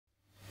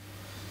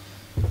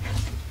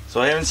So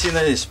I haven't seen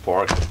any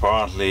spark.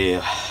 Apparently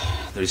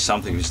there is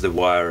something with the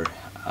wire.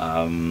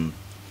 I'm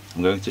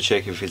going to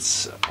check if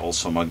it's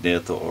also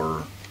magneto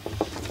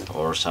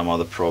or some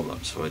other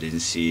problem. So I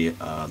didn't see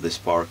the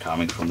spark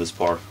coming from the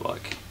spark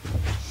plug.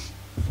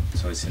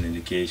 So it's an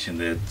indication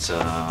that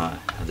I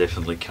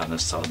definitely can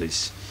start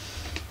this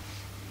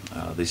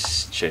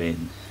this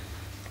chain.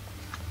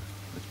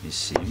 Let me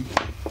see.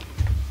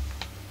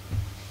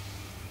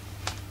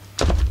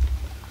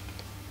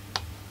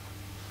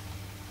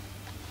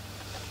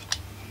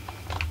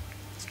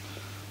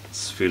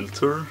 This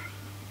filter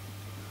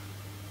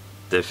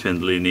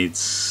definitely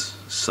needs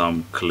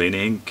some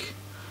cleaning.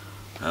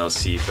 I'll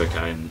see if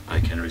I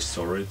can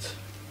restore it.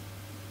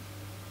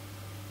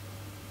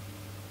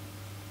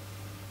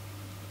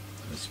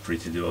 It's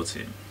pretty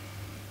dirty.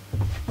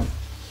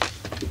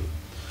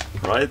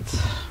 Right,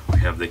 we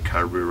have the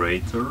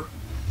carburetor.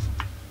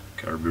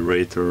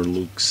 Carburetor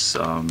looks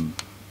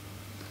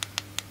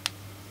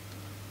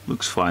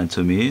fine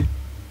to me.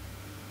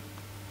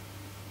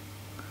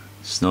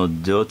 It's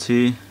not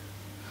dirty.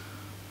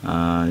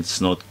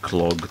 It's not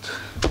clogged,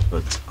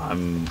 but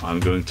I'm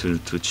going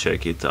to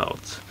check it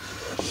out.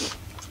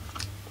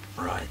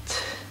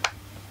 Right.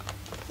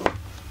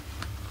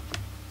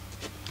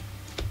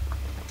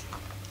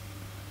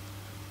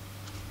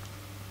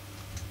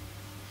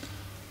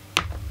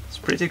 It's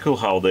pretty cool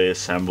how they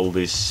assemble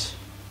this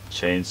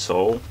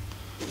chainsaw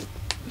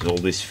with all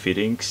these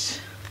fittings.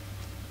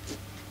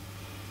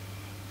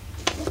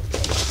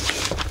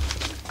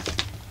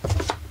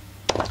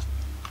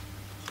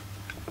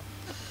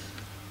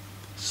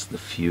 It's the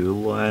fuel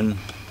line.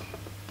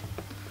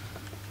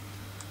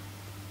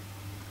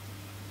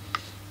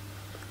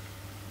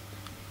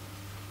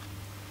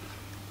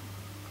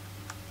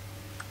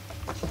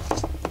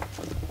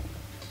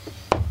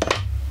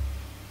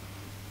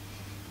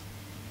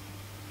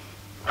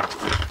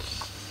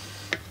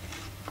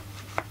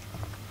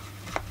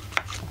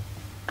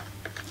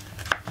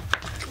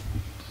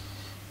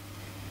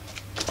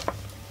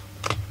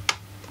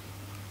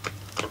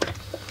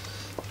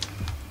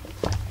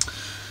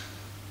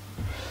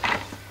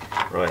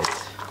 Right,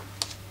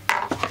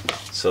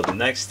 so the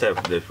next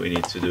step that we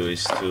need to do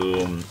is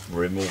to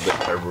remove the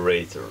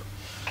carburetor,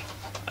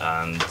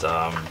 and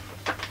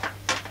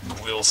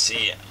we'll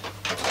see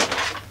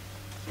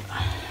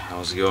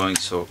how it's going.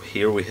 So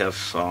here we have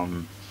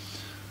a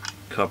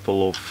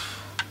couple of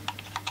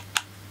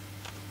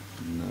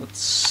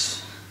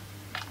nuts.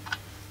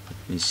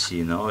 Let me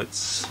see now,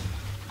 it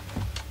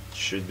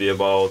should be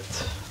about,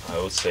 I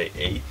would say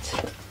 8.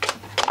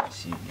 Let's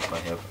see if I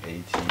have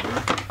 8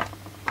 here.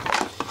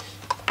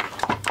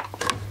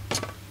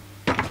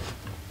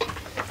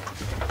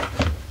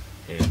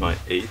 Here's my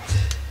 8.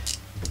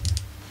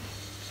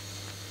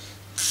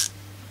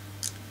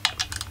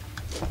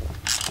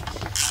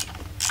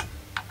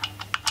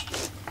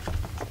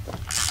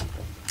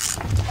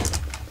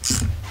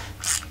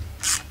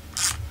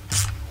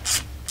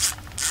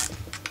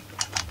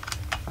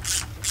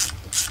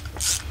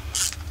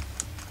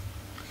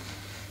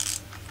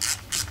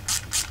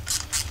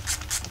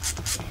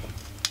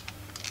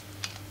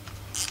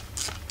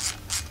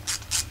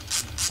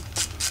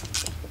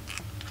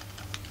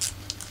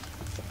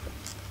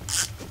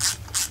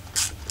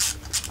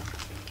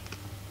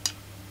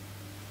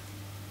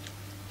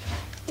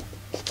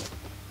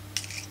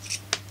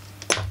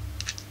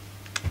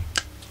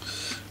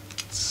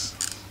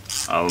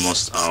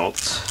 Almost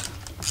out.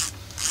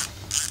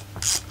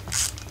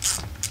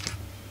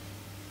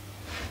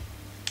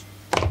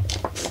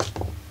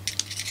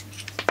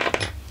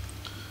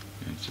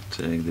 I'm going to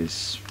take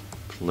this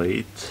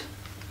plate.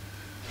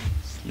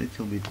 It's a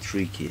little bit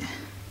tricky.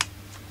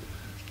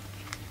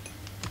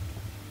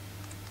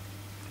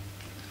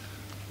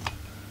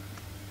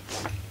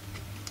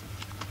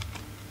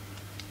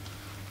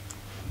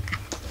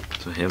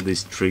 To have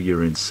this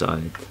trigger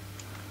inside.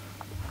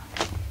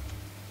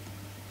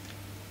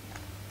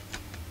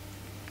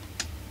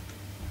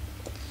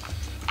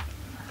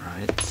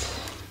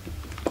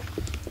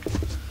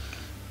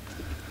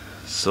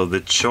 So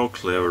the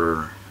choke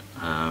lever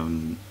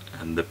and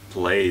the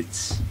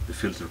plates, the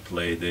filter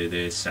plate,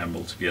 they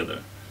assemble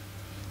together.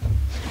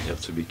 You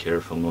have to be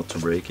careful not to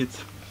break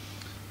it.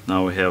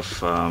 Now we have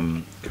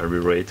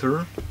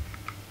carburetor.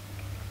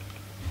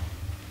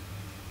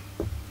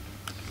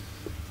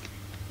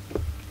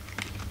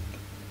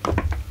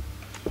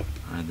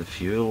 And the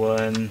fuel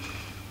line.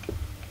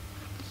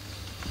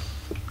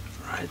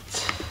 Right.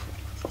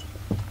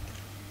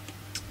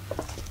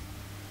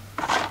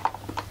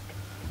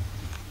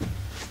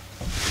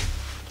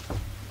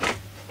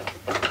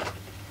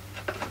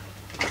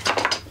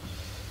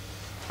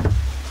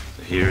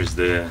 Here's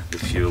the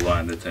fuel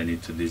line that I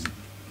need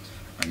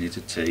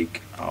to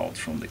take out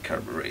from the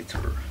carburetor.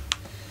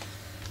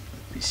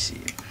 Let me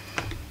see.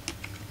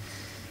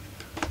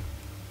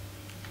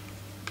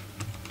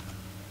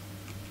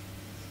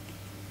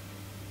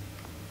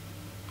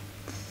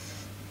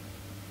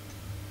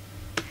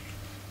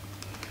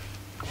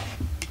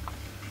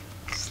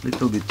 It's a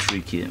little bit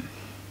tricky.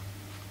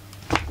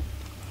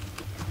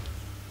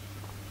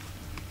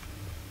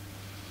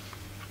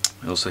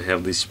 I also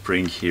have this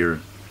spring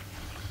here.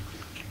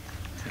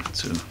 I have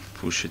to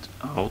push it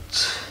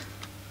out.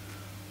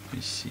 Let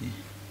me see.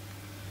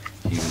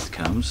 Here it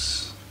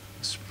comes.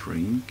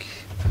 Spring.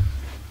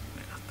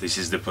 This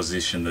is the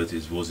position that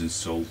it was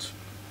installed.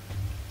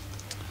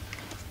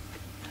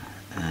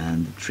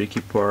 And the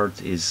tricky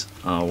part is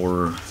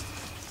our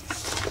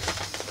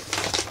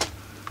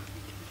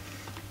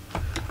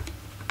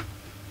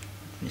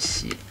let me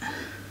see.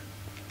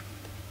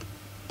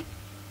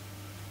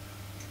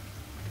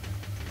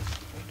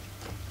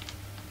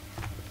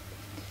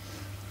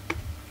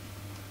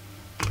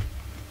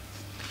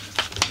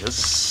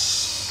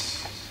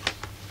 Yes.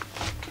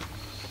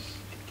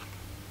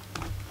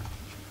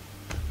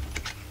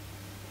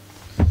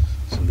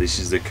 So this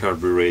is the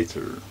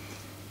carburetor.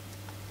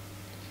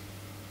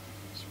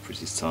 It's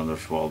pretty standard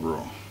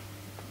Walbro.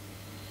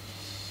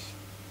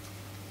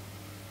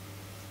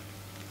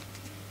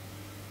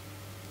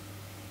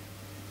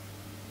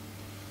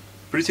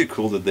 Pretty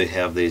cool that they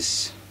have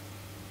these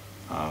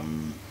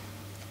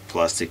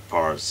plastic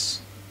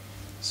parts,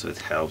 so it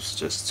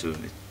helps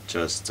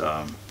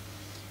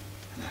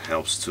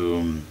helps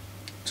to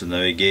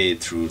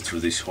navigate through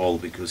this hole,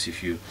 because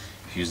if you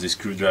use the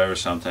screwdriver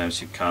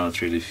sometimes you cannot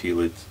really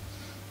feel it.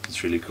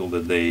 It's really cool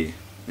that they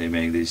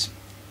make this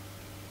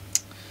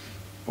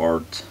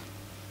part.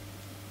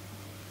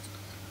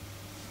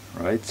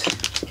 Right,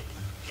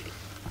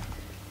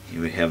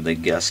 here we have the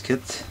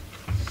gasket.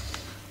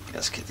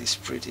 Gasket is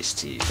pretty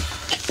stiff.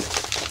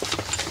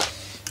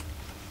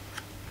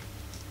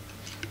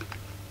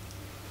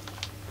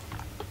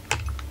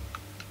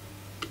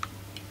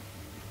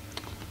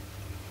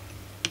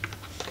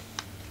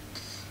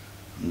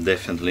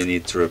 Definitely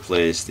need to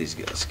replace this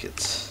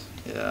gasket.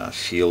 Yeah, I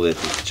feel it.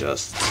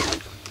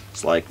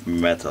 It's like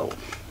metal.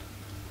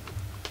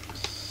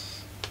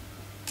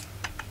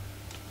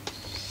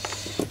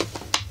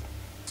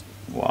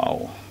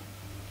 Wow.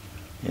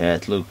 Yeah,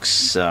 it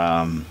looks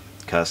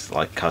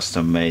like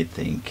custom made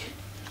thing.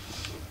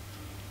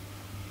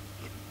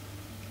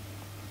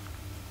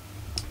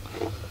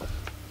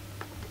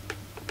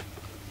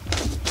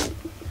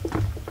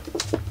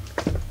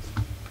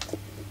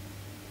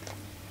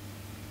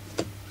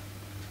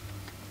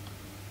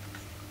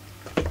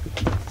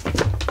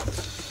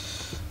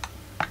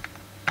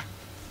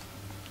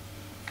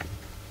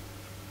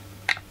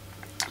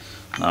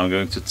 Now I'm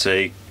going to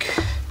take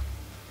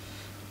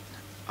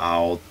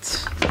out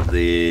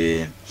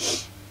the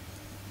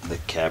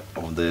cap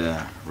of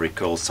the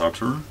recoil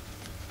starter.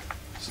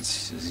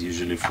 It's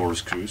usually 4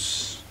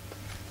 screws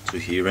to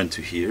here and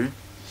to here.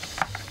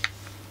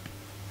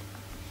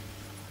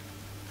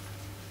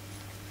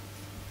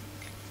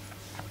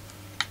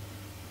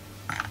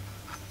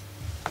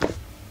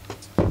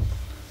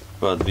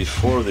 But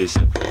before this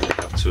I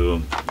have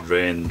to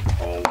drain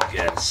all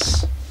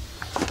gas,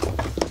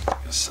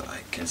 because I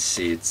can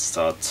see it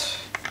start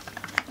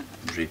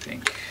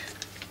dripping.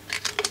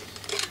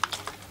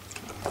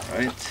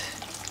 Alright.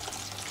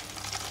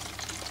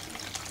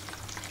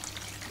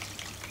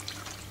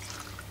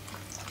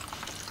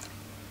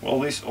 Well,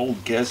 this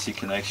old gas you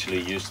can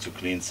actually use to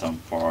clean some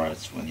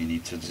parts when you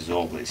need to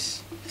dissolve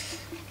this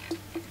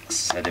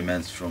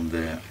sediment from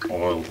the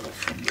oil or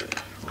from the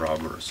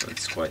rubber, so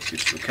it's quite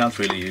useful. You can't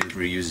really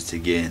reuse it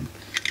again,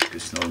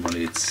 because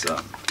normally it's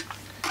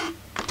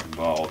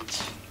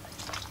about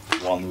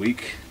 1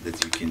 week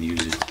that you can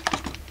use it.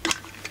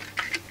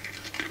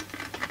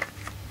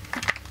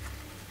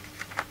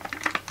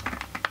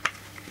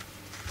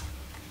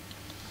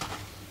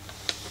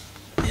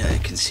 Yeah, you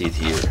can see it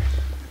here.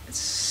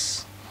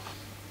 It's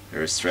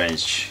very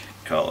strange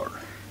color.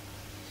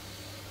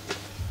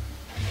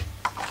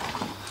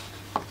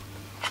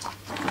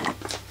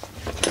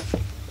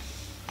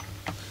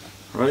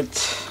 Right,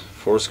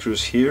 4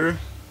 screws here.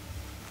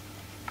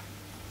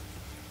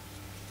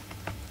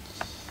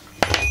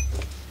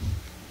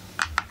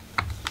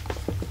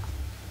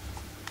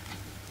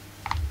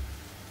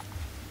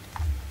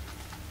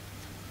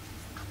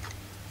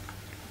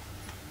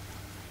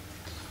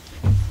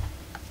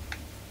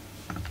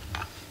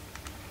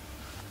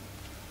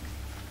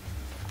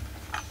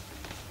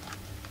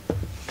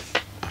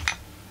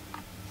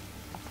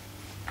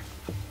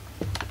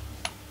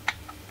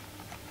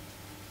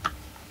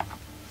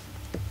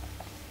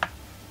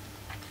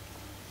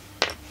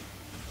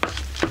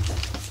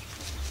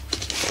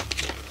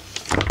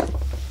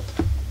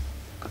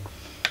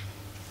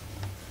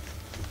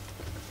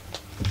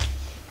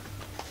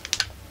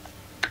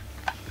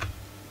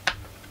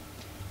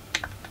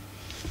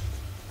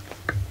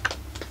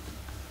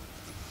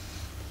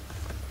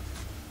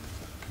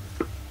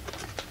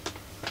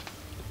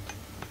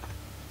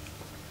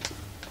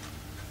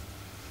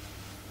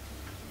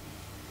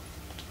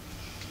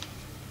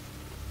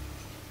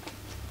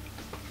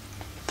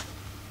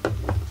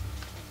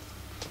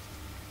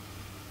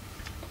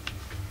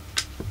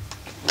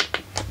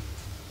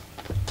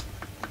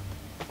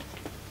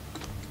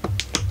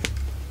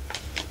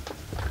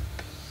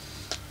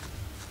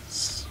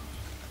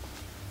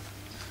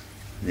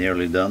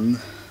 Nearly done.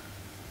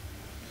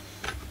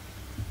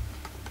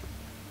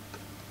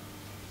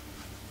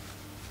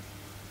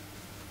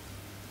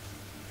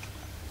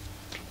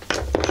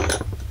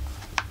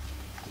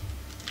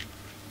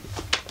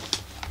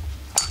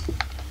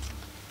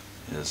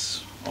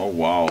 Oh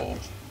wow,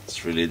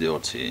 it's really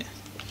dirty.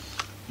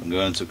 I'm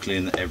going to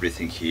clean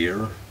everything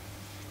here.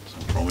 So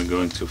I'm probably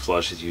going to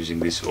flush it using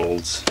this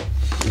old.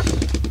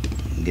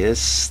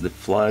 Yes, the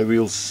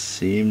flywheel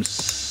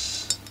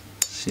seems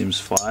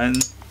fine.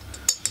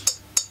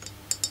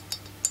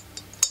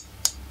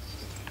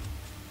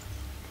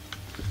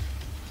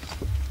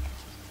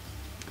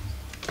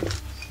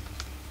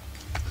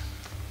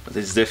 But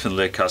it's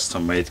definitely a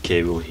custom-made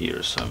cable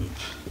here, so I'm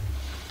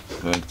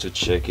going to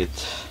check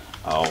it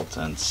out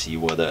and see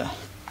whether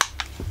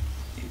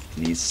it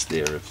needs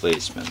the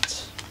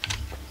replacement.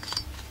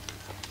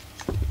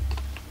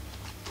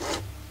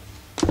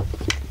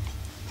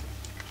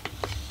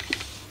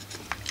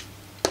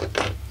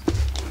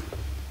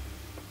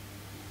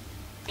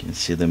 You can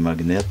see the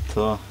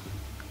magneto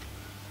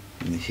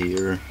in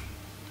here.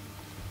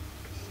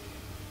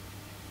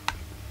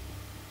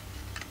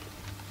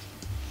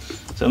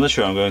 So I'm not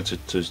sure. I'm going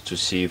to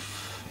see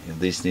if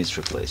this needs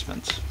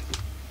replacement.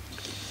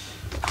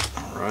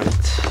 All right.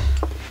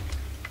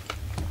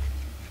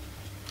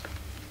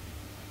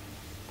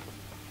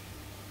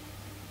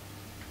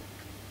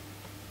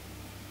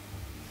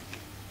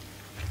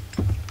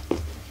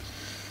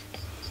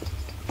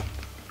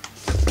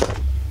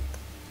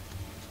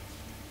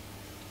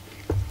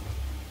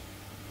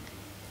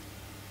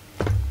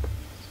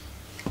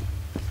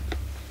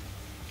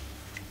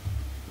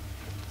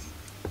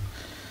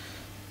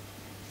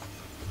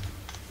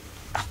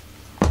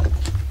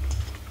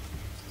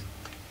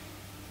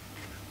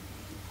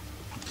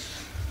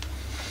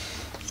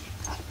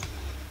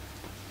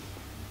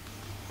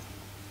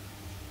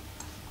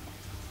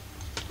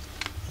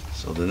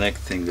 So the next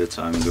thing that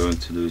I'm going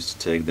to do is to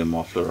take the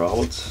muffler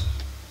out.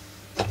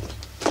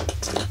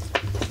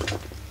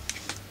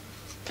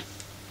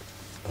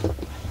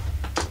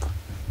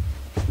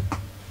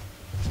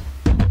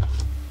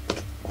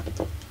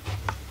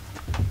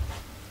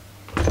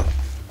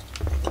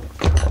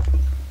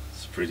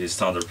 It's pretty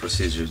standard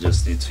procedure, you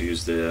just need to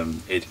use the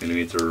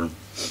 8mm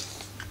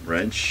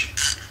wrench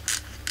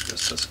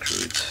just to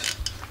screw it.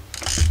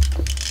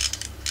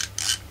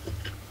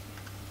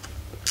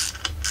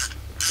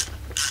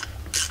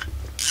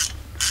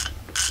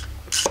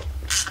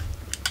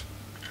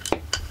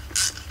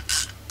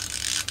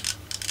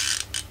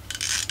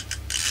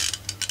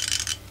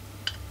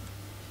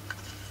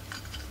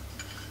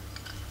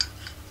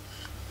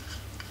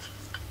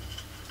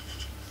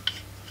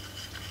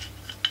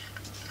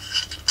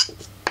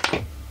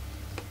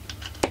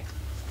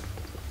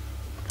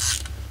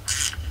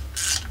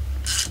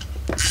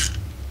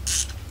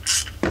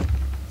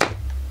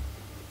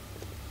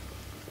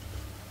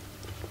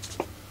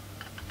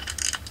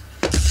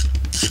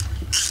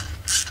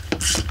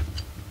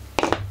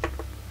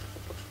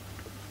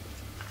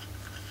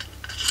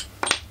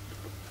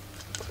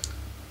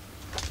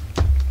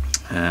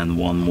 And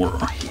one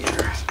more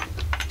here.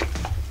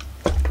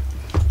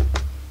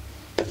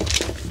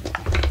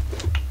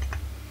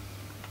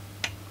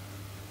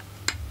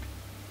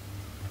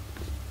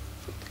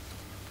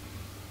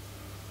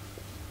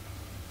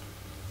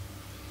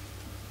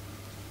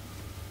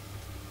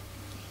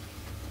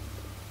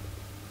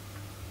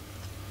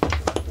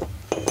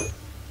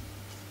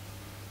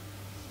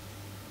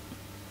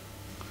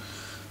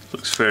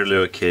 Looks fairly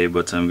okay,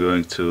 but I'm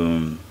going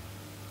to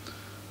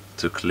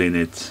clean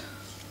it.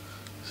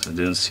 I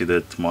didn't see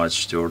that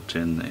much dirt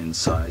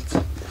inside.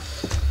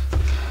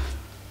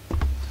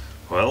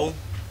 Well,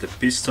 the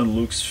piston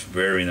looks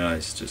very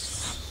nice.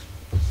 Just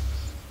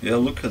yeah,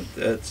 look at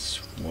that.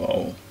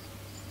 Wow.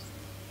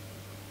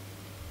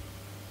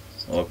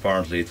 Well,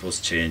 apparently it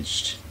was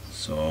changed,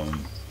 so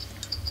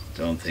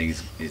don't think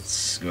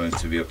it's going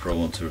to be a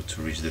problem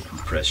to reach the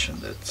compression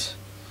that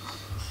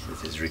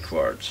is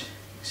required.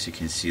 As you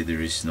can see,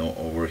 there is no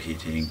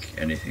overheating,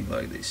 anything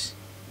like this.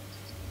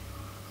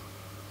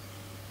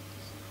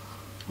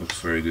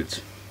 Looks very good.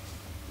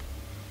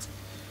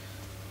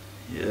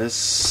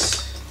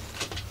 Yes.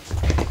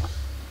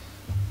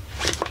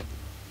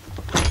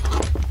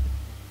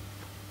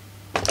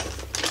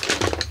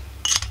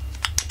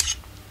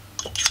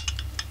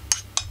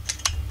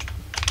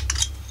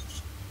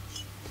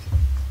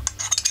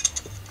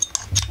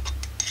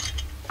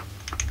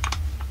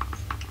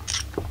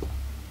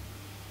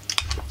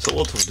 There's a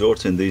lot of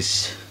dirt in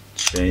this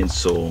chain,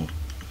 so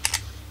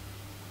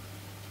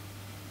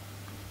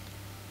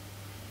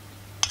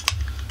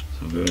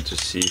I'm going to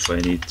see if I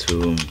need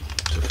to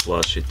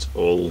flush it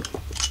all